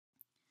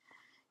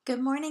Good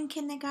morning,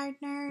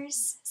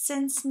 kindergartners.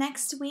 Since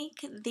next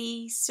week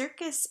the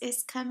circus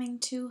is coming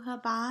to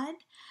Chabad,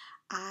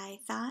 I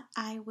thought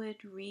I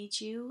would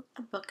read you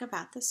a book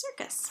about the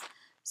circus.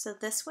 So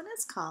this one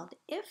is called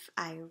If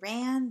I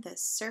Ran the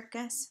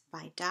Circus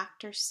by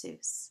Dr.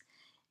 Seuss.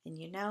 And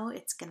you know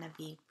it's going to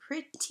be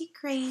pretty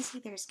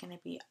crazy. There's going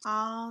to be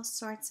all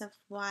sorts of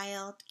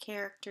wild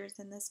characters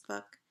in this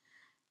book.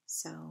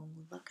 So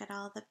look at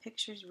all the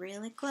pictures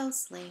really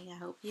closely. I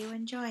hope you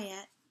enjoy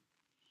it.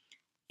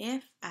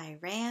 If I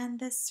Ran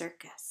the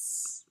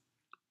Circus.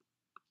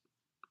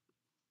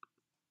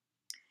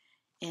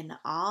 In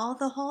all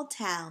the whole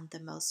town, the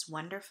most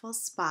wonderful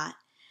spot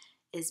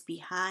is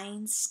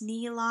behind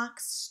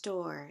Sneelock's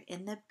store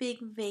in the big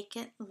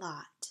vacant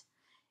lot.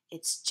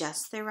 It's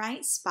just the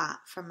right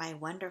spot for my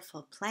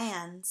wonderful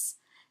plans,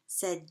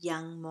 said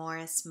young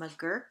Morris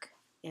McGurk,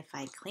 if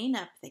I clean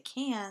up the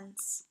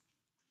cans.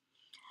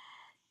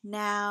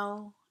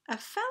 Now, a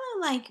fellow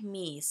like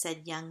me,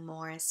 said young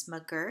Morris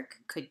McGurk,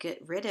 could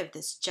get rid of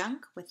this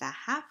junk with a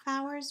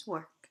half-hour's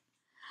work.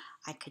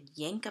 I could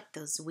yank up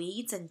those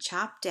weeds and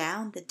chop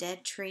down the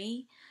dead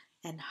tree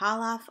and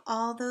haul off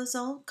all those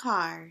old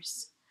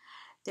cars.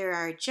 There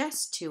are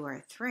just 2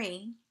 or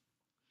 3,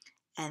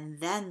 and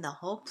then the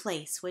whole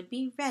place would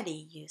be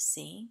ready, you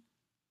see.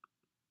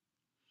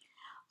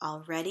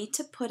 All ready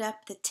to put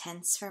up the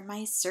tents for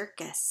my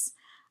circus.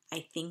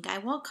 I think I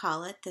will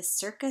call it the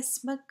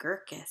Circus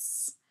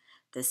McGurkus.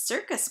 The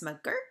Circus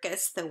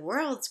McGurkus, the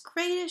world's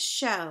greatest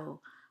show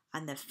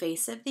on the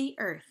face of the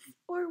earth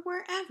or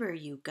wherever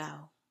you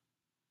go.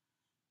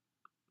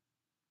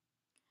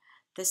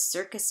 The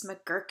Circus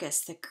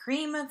McGurkus, the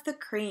cream of the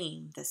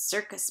cream. The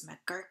Circus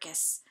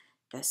McGurkus,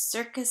 the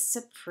circus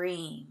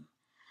supreme.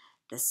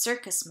 The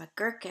Circus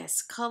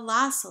McGurkus,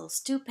 colossal,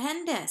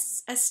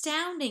 stupendous,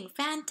 astounding,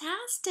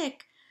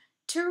 fantastic,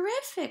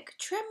 terrific,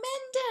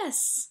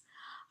 tremendous.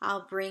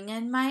 I'll bring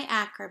in my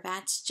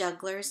acrobats,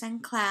 jugglers,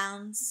 and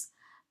clowns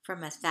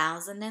from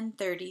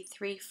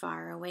 1,033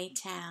 faraway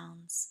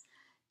towns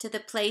to the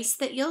place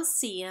that you'll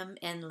see 'em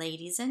in,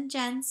 ladies and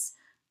gents,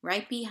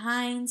 right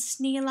behind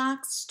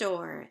Sneelock's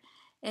store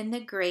in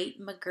the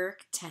great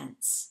McGurk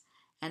tents.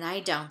 And I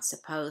don't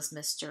suppose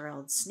Mr.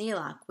 Old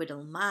Sneelock would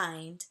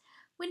mind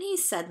when he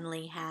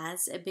suddenly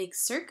has a big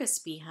circus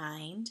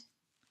behind.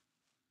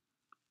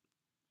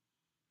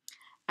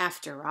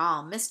 After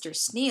all, Mr.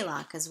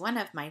 Sneelock is one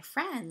of my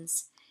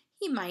friends.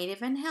 He might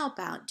even help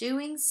out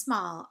doing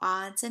small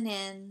odds and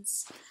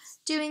ends.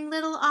 Doing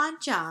little odd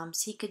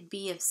jobs he could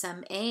be of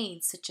some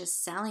aid, such as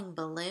selling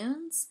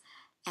balloons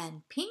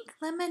and pink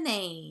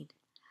lemonade.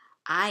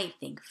 I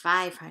think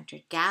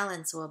 500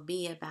 gallons will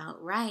be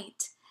about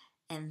right,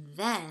 and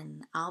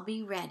then I'll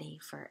be ready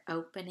for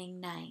opening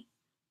night.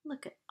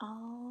 Look at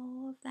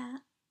all of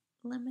that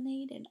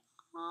lemonade and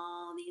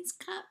all these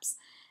cups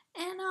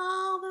and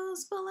all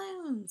those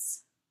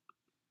balloons.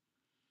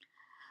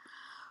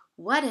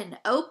 What an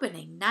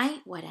opening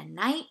night, what a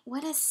night,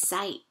 what a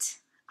sight.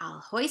 I'll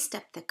hoist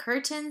up the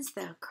curtains,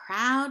 the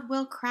crowd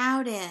will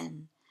crowd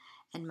in,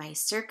 and my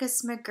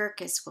Circus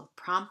McGurkus will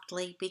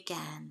promptly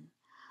begin.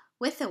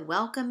 With a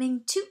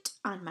welcoming toot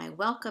on my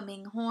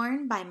welcoming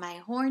horn by my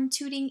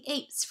horn-tooting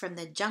apes from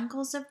the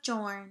jungles of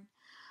Jorn,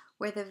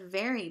 where the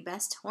very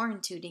best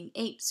horn-tooting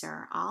apes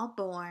are all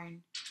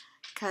born,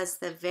 'cause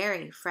the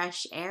very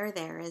fresh air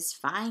there is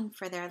fine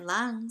for their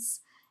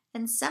lungs,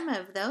 and some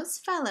of those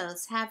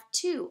fellows have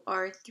 2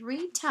 or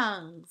 3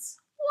 tongues.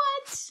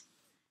 What?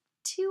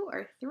 2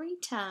 or 3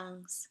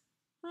 tongues?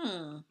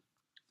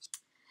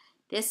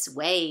 This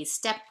way,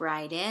 step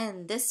right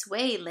in. This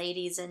way,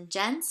 ladies and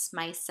gents.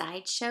 My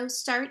sideshow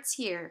starts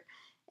here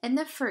in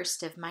the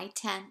first of my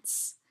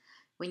tents.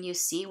 When you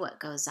see what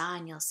goes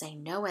on, you'll say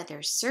no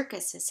other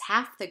circus is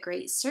half the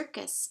great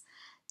circus.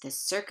 The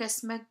Circus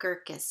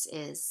McGurkus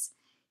is.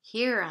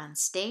 Here on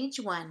stage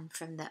 1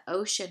 from the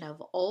ocean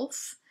of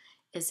Ulf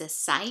is a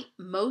sight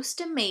most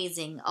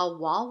amazing, a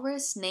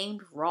walrus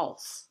named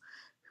Rolf,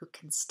 who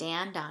can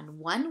stand on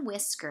one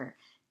whisker,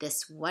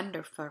 this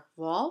wonderful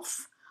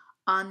Rolf,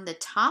 on the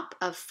top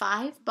of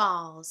 5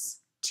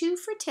 balls, 2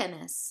 for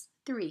tennis,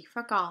 3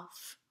 for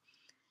golf.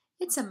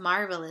 It's a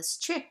marvelous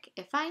trick,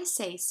 if I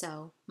say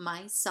so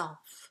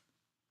myself.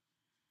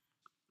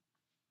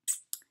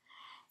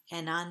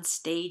 And on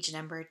stage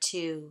number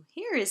 2,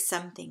 here is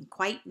something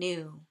quite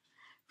new.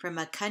 From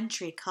a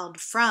country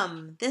called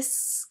From,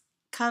 this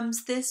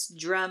comes this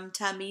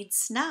drum-tummied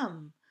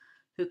Snum,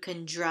 who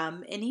can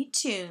drum any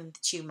tune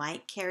that you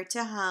might care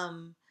to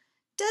hum.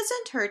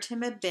 Doesn't hurt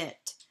him a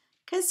bit,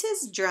 'cause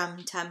his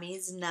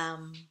drum-tummy's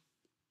numb.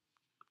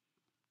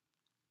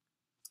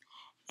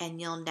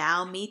 And you'll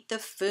now meet the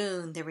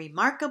Foon, the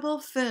remarkable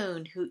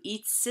Foon, who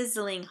eats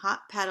sizzling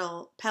hot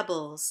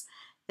pebbles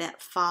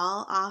that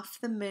fall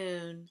off the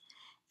moon.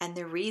 And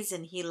the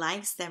reason he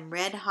likes them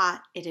red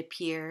hot, it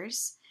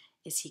appears,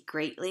 is he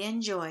greatly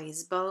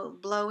enjoys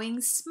blowing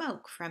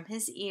smoke from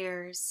his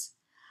ears.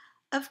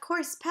 Of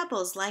course,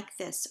 pebbles like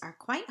this are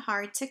quite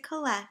hard to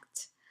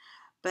collect,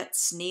 but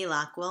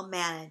Sneelock will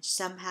manage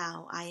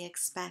somehow, I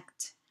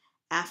expect.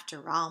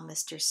 After all,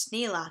 Mr.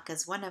 Sneelock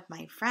is one of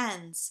my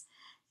friends,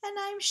 and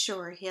I'm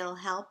sure he'll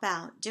help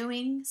out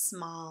doing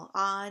small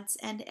odds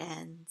and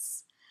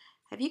ends.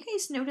 Have you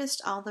guys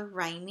noticed all the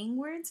rhyming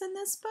words in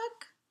this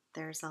book?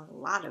 There's a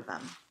lot of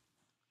them.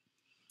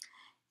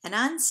 And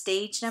on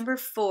stage number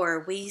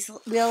 4,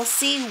 we'll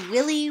see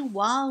Willy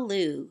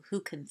Walloo,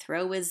 who can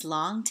throw his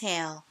long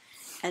tail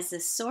as a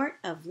sort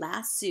of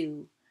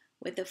lasso.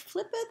 With a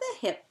flip of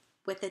the hip,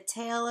 with a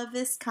tail of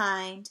this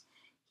kind,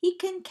 he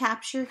can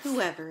capture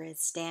whoever is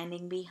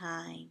standing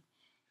behind.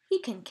 He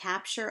can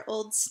capture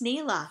old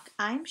Sneelock,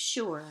 I'm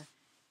sure.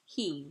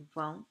 He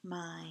won't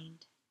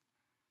mind.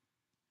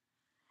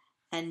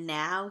 And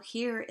now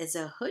here is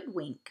a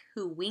hoodwink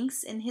who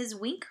winks in his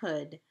wink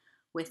hood.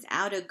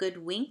 Without a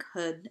good wink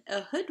hood,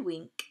 a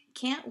hoodwink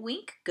can't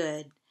wink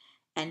good.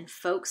 And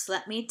folks,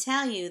 let me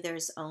tell you,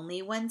 there's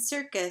only one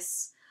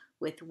circus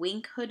with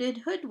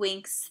wink-hooded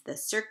hoodwinks, the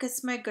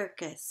Circus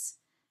McGurkus.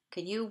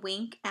 Can you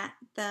wink at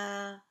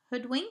the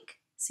hoodwink?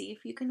 See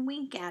if you can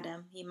wink at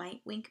him. He might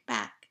wink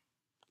back.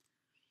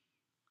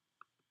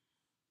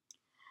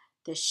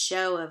 The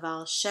show of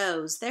all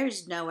shows,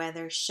 there's no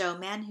other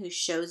showman who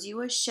shows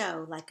you a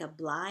show like a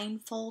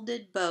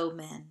blindfolded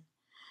bowman.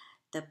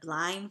 The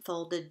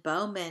blindfolded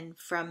bowman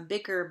from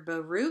Bigger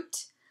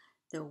Baroot,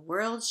 the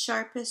world's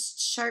sharpest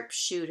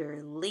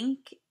sharpshooter,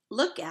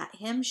 look at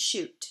him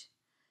shoot.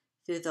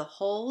 Through the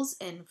holes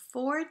in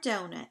 4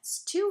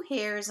 donuts, 2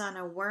 hairs on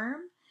a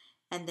worm,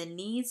 and the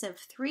knees of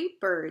 3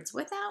 birds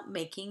without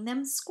making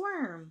them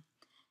squirm.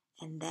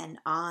 And then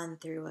on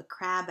through a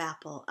crab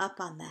apple up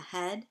on the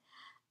head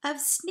of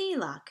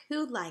Sneelock,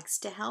 who likes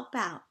to help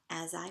out,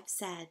 as I've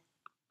said.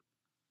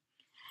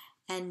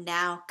 And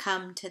now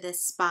come to the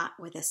spot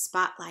where the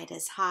spotlight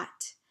is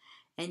hot,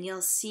 and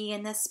you'll see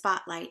in the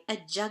spotlight a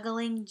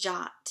juggling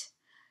jot,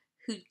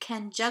 who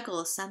can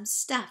juggle some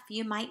stuff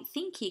you might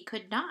think he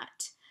could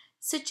not,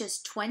 such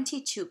as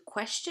 22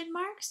 question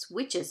marks,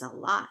 which is a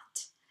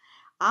lot.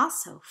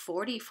 Also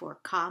 44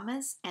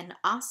 commas, and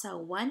also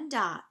 1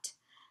 dot.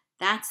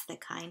 That's the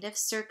kind of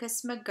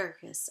Circus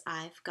McGurkus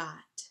I've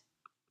got.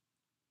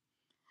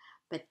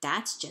 But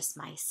that's just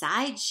my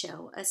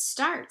sideshow, a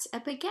start, a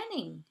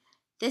beginning.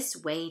 This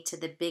way to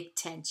the big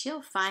tent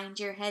you'll find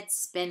your head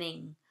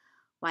spinning.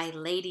 Why,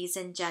 ladies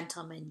and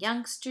gentlemen,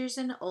 youngsters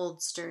and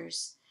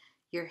oldsters,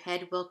 your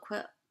head will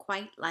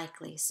quite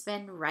likely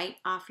spin right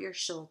off your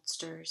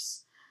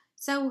shoulders.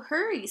 So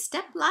hurry,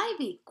 step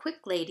lively,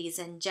 quick ladies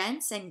and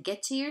gents, and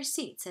get to your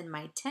seats in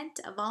my tent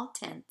of all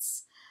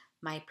tents.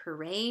 My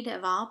parade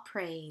of all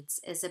parades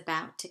is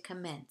about to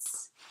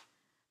commence.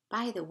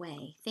 By the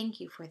way, thank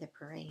you for the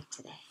parade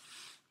today.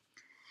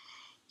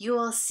 You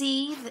will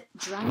see the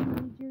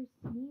Drum Major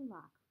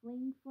Sneelock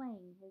fling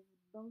his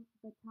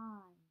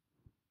baton,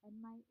 and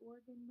my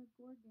organ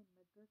McGurkus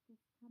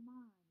come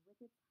on,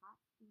 with its hot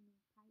steaming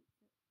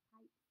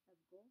pipes of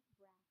gold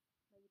brass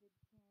plated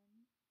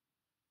tin,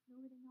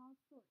 snorting all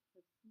sorts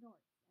of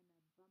snorts and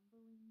a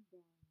bumbling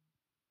den.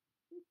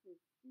 This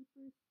is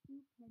super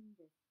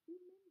stupendous,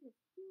 tremendous,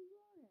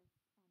 roarous,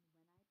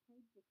 and when I play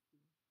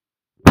Dixie,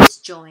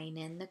 please join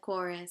in the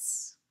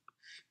chorus.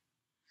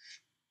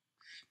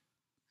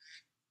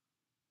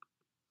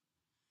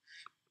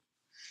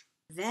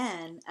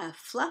 Then a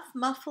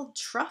fluff-muffled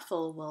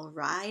truffle will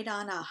ride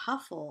on a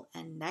huffle,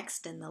 and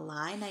next in the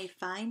line a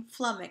fine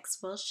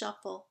flummox will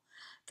shuffle.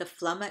 The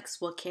flummox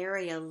will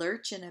carry a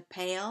lurch in a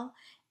pail,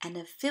 and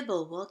a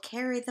fibble will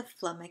carry the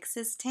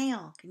flummox's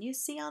tail. Can you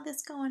see all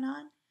this going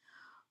on?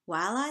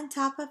 While on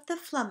top of the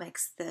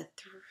flummox, the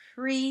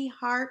 3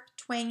 harp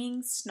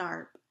twanging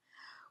snarp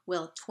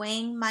will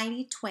twang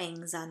mighty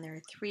twangs on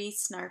their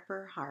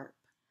 3-snarper harp.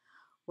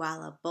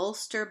 While a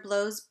bolster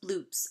blows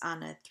bloops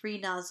on a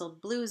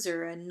 3-nozzled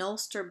blueser, a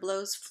nolster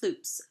blows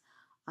floops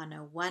on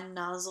a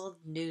 1-nozzled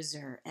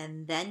noozer.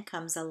 And then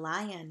comes a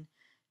lion,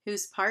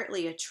 who's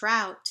partly a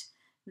trout,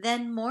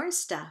 then more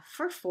stuff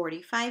for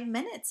 45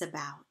 minutes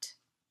about.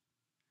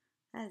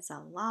 That's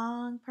a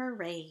long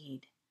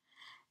parade.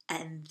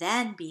 And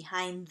then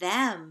behind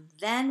them,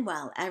 then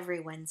while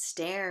everyone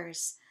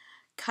stares,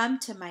 come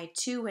to my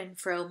to and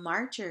fro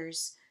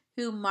marchers,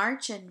 who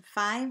march in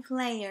 5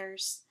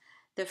 layers.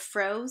 The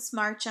fros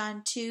march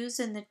on 2s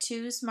and the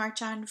 2s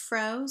march on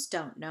fros.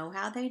 Don't know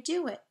how they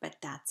do it, but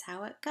that's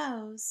how it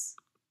goes.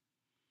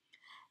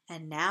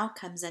 And now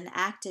comes an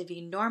act of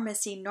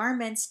enormous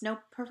enormance. No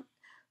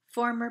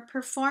former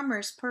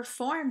performers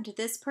performed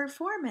this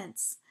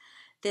performance.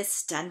 This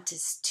stunt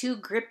is too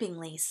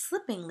grippingly,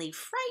 slippingly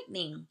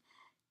frightening.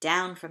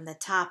 Down from the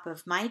top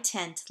of my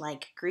tent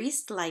like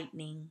greased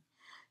lightning,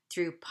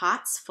 through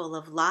pots full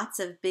of lots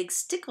of big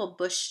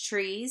sticklebush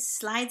trees,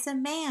 slides a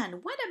man,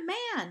 what a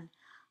man,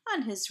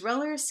 on his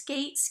roller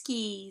skate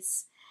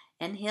skis.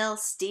 And he'll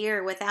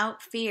steer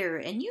without fear,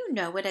 and you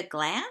know at a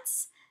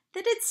glance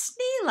that it's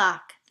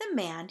Sneelock, the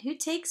man who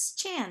takes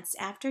chance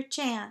after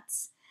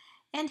chance.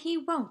 And he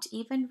won't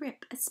even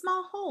rip a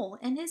small hole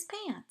in his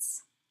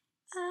pants.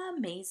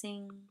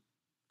 Amazing.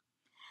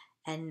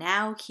 And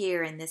now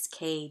here in this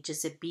cage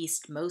is a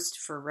beast most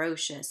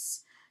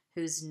ferocious,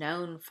 who's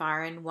known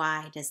far and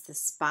wide as the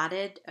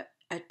spotted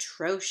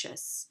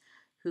atrocious,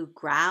 who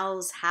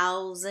growls,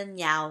 howls, and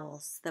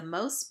yowls the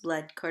most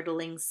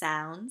blood-curdling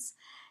sounds,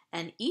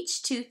 and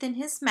each tooth in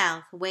his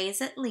mouth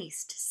weighs at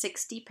least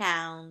 60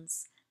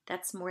 pounds.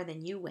 That's more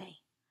than you weigh.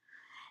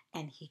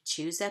 And he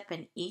chews up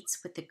and eats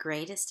with the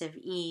greatest of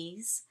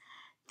ease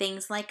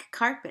things like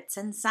carpets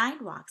and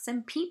sidewalks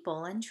and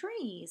people and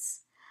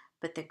trees.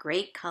 But the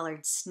great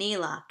colored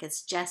Sneelock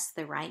is just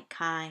the right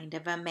kind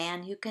of a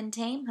man who can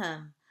tame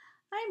him.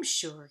 I'm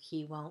sure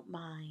he won't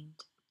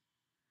mind.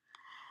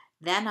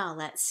 Then I'll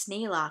let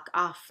Sneelock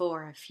off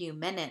for a few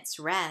minutes'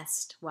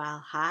 rest, while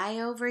high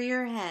over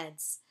your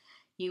heads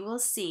you will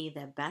see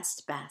the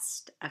best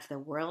of the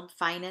world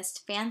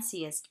finest,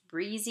 fanciest,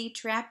 breezy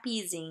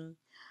trapezing,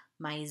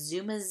 my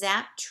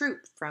Zoom-a-Zap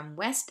troop from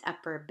West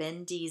Upper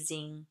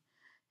Bendeezing,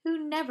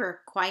 who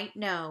never quite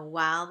know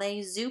while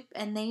they zoop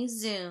and they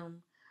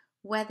zoom,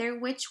 whether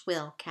which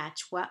will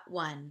catch what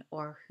one,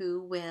 or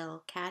who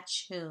will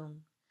catch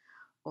whom,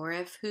 or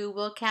if who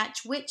will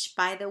catch which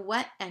by the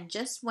what and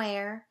just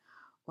where,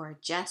 or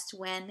just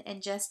when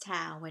and just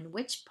how, and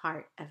which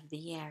part of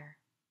the air.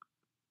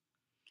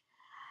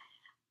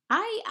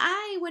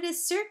 I, what a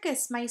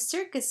circus, my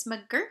circus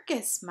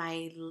McGurkus,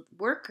 my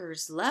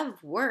workers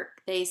love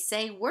work. They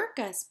say, work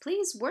us,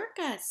 please work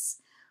us.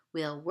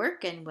 We'll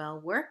work and we'll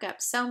work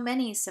up so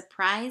many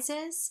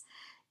surprises,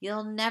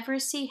 you'll never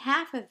see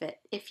half of it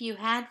if you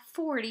had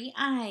 40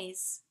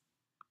 eyes.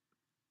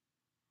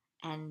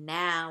 And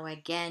now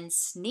again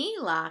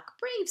Sneelock,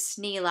 brave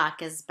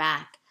Sneelock is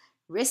back,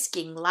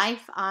 risking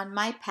life on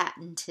my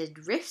patented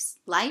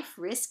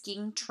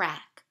life-risking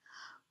track,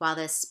 while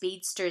the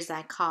speedsters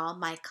I call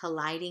my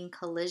colliding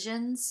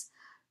collisions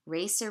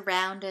race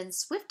around in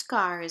swift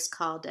cars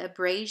called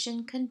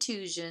abrasion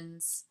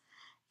contusions.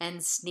 And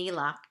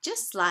Sneelock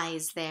just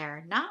lies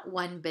there, not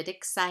one bit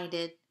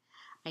excited.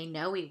 I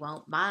know he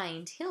won't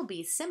mind, he'll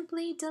be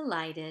simply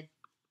delighted.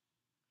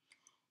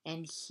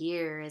 And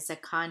here is a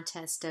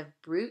contest of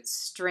brute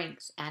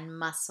strength and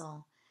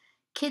muscle.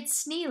 Kid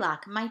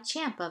Sneelock, my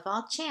champ of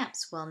all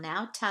champs, will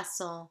now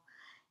tussle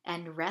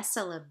and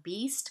wrestle a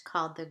beast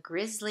called the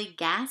Grizzly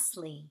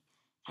Ghastly,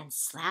 and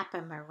slap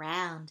him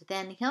around,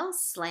 then he'll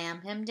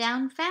slam him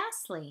down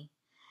fastly,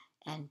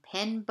 and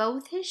pin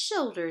both his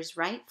shoulders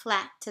right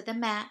flat to the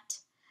mat.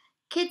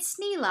 Kid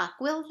Sneelock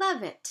will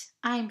love it,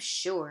 I'm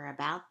sure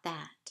about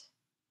that.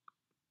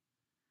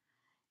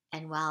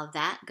 And while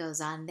that goes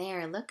on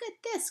there, look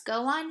at this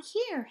go on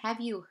here. Have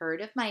you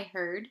heard of my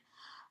herd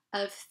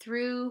of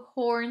through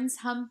horns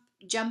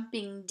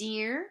jumping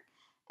deer?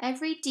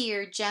 Every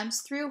deer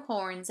jumps through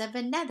horns of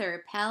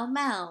another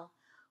pell-mell,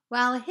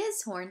 while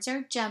his horns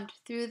are jumped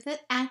through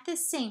at the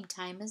same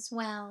time as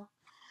well,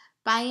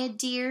 by a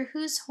deer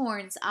whose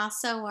horns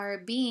also are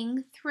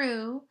being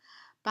through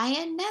by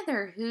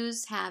another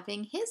who's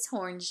having his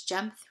horns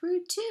jump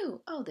through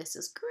too. Oh, this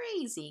is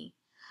crazy,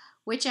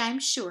 which I'm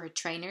sure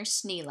Trainer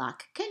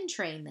Sneelock can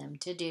train them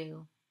to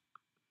do.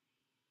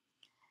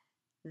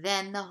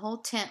 Then the whole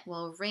tent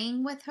will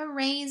ring with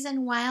hoorays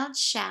and wild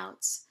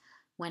shouts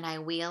when I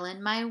wheel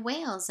in my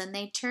whales and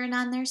they turn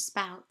on their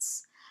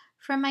spouts.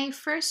 From my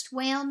first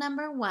whale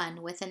number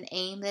 1, with an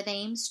aim that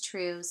aims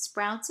true,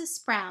 sprouts a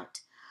spout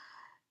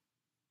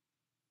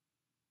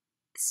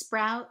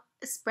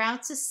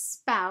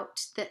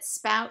that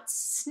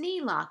spouts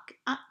Sneelock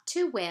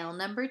to whale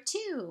number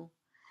 2.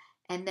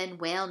 And then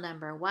whale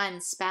number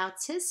 1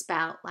 spouts his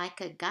spout like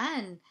a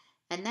gun,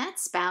 and that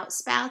spout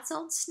spouts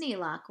old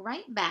Sneelock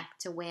right back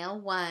to whale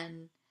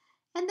 1.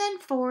 And then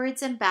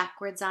forwards and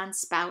backwards on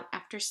spout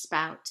after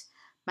spout,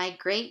 my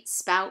great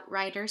spout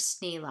rider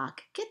Sneelock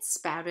gets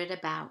spouted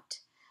about,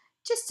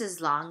 just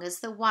as long as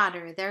the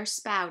water they're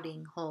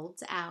spouting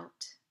holds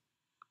out.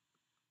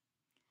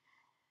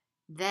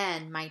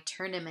 Then my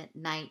tournament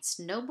knights,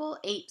 noble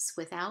apes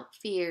without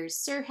fears,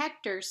 Sir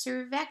Hector,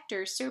 Sir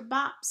Vector, Sir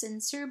Bops,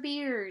 and Sir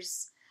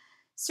Beers,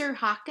 Sir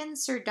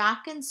Hawkins, Sir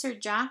Dawkins, Sir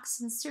Jocks,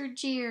 and Sir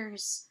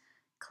Jeers,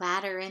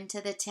 clatter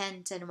into the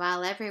tent, and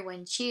while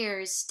everyone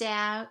cheers,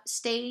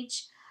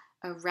 stage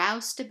a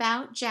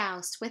roustabout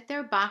joust with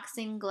their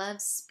boxing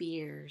gloves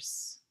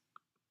spears.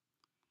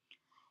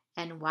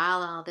 And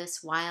while all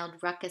this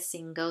wild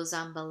ruckusing goes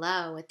on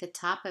below, at the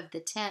top of the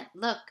tent,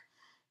 look,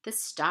 the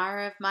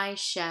star of my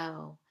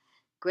show,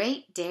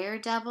 great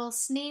daredevil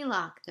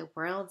Sneelock, the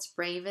world's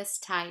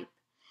bravest type.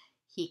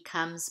 He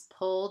comes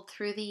pulled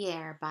through the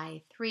air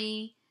by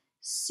 3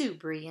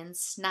 Subrian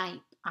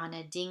snipe on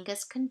a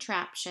dingus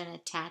contraption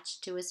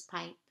attached to his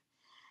pipe.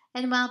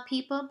 And while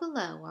people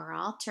below are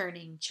all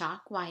turning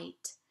chalk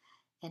white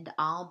and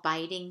all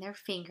biting their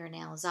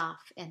fingernails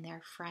off in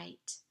their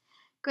fright,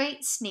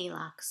 great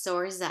Sneelock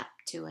soars up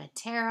to a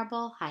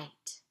terrible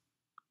height.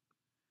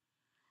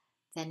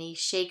 Then he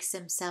shakes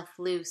himself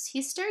loose,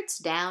 he starts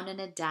down in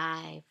a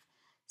dive,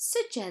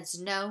 such as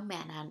no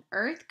man on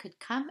earth could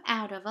come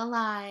out of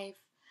alive.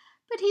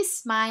 But he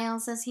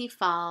smiles as he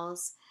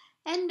falls,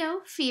 and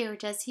no fear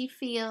does he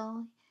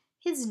feel.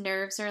 His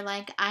nerves are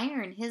like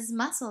iron, his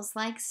muscles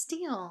like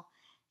steel,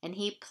 and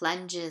he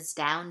plunges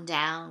down,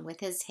 down with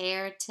his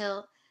hair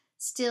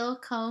still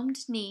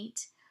combed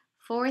neat,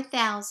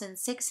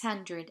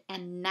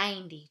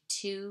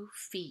 4,692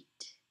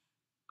 feet.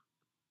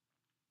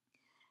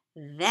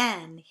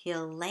 Then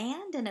he'll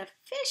land in a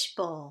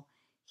fishbowl.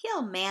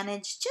 He'll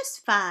manage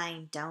just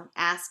fine. Don't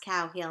ask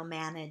how he'll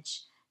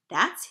manage.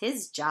 That's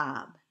his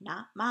job,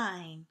 not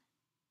mine.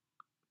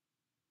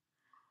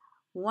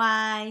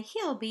 Why,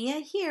 he'll be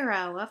a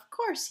hero. Of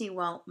course he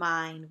won't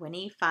mind when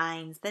he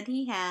finds that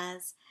he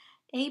has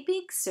a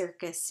big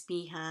circus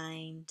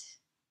behind.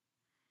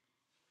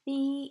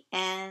 The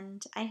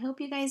end. I hope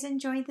you guys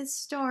enjoyed this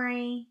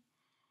story.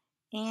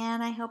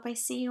 And I hope I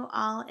see you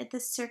all at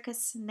the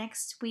circus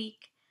next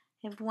week.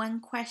 I have one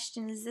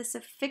question. Is this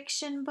a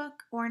fiction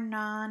book or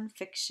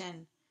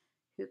non-fiction?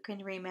 Who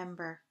can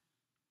remember?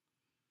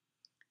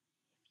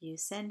 If you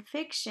said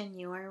fiction,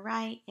 you are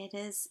right. It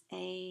is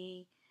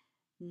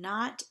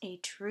not a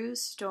true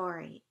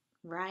story,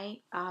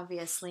 right?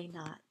 Obviously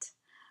not.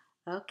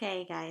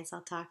 Okay, guys,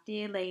 I'll talk to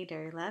you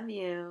later. Love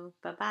you.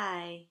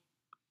 Bye-bye.